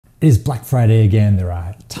It is Black Friday again. There are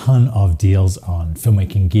a ton of deals on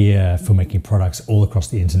filmmaking gear, filmmaking products all across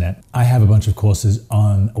the internet. I have a bunch of courses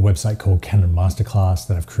on a website called Canon Masterclass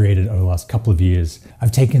that I've created over the last couple of years.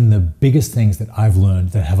 I've taken the biggest things that I've learned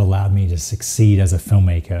that have allowed me to succeed as a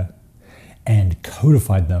filmmaker and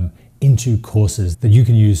codified them into courses that you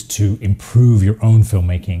can use to improve your own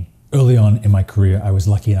filmmaking. Early on in my career, I was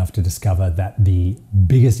lucky enough to discover that the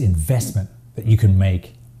biggest investment that you can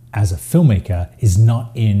make as a filmmaker is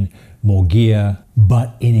not in more gear,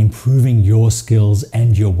 but in improving your skills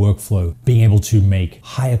and your workflow, being able to make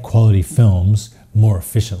higher quality films more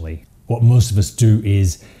efficiently. What most of us do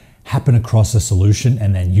is happen across a solution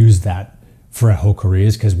and then use that for our whole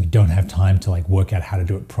careers because we don't have time to work out how to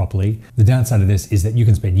do it properly. The downside of this is that you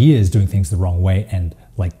can spend years doing things the wrong way and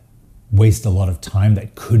waste a lot of time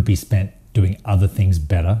that could be spent doing other things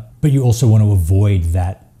better. But you also want to avoid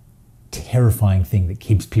that terrifying thing that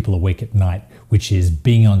keeps people awake at night, which is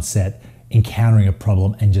being on set, encountering a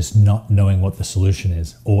problem and just not knowing what the solution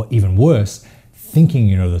is. Or even worse, thinking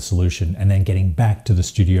you know the solution and then getting back to the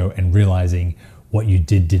studio and realizing what you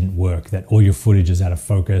did didn't work, that all your footage is out of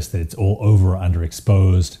focus, that it's all over or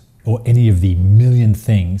underexposed, or any of the million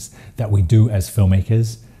things that we do as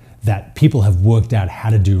filmmakers that people have worked out how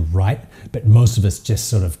to do right, but most of us just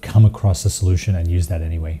sort of come across a solution and use that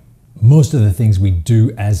anyway. Most of the things we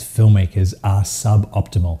do as filmmakers are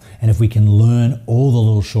suboptimal, and if we can learn all the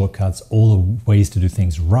little shortcuts, all the ways to do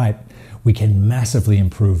things right, we can massively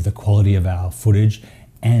improve the quality of our footage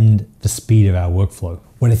and the speed of our workflow.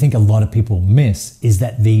 What I think a lot of people miss is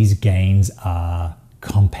that these gains are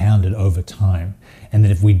compounded over time, and that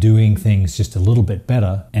if we're doing things just a little bit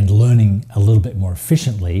better and learning a little bit more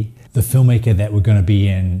efficiently, the filmmaker that we're going to be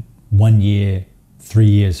in 1 year, 3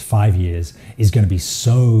 years, 5 years is going to be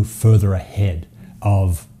so further ahead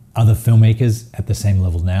of other filmmakers at the same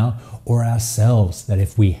level now, or ourselves, that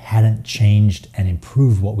if we hadn't changed and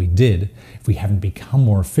improved what we did, if we haven't become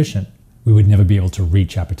more efficient, we would never be able to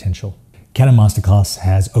reach our potential. Canon Masterclass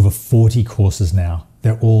has over 40 courses now.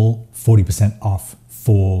 They're all 40% off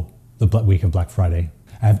for the week of Black Friday.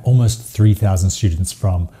 I have almost 3,000 students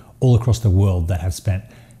from all across the world that have spent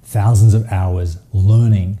thousands of hours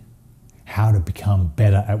learning how to become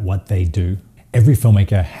better at what they do. Every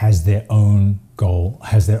filmmaker has their own goal,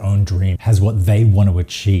 has their own dream, has what they want to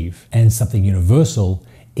achieve. And something universal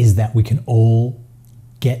is that we can all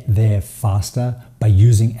get there faster by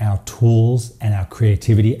using our tools and our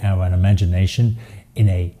creativity, our imagination in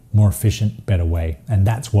a more efficient, better way. And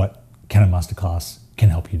that's what Canon Masterclass can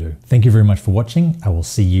help you do. Thank you very much for watching. I will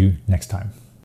see you next time.